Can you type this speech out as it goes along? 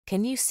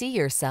Can you see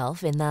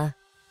yourself in the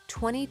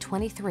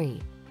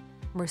 2023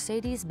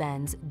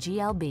 Mercedes-Benz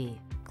GLB?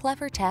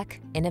 Clever tech,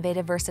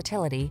 innovative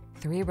versatility,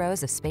 3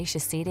 rows of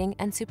spacious seating,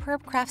 and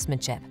superb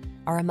craftsmanship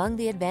are among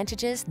the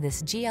advantages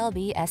this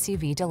GLB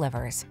SUV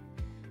delivers.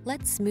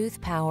 Let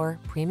smooth power,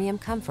 premium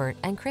comfort,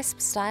 and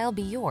crisp style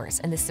be yours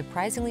in this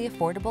surprisingly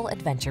affordable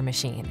adventure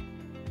machine.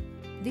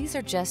 These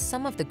are just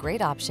some of the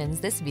great options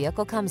this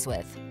vehicle comes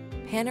with: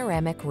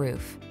 panoramic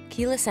roof,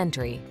 keyless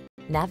entry,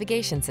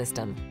 navigation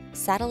system,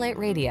 satellite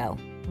radio,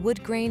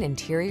 wood grain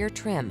interior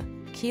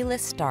trim,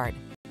 keyless start,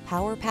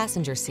 power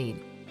passenger seat,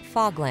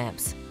 fog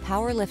lamps,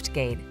 power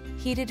liftgate,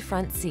 heated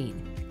front seat.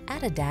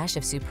 Add a dash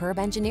of superb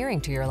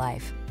engineering to your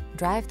life.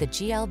 Drive the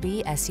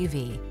GLB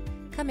SUV.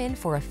 Come in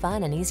for a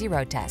fun and easy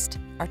road test.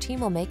 Our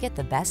team will make it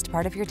the best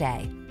part of your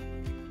day.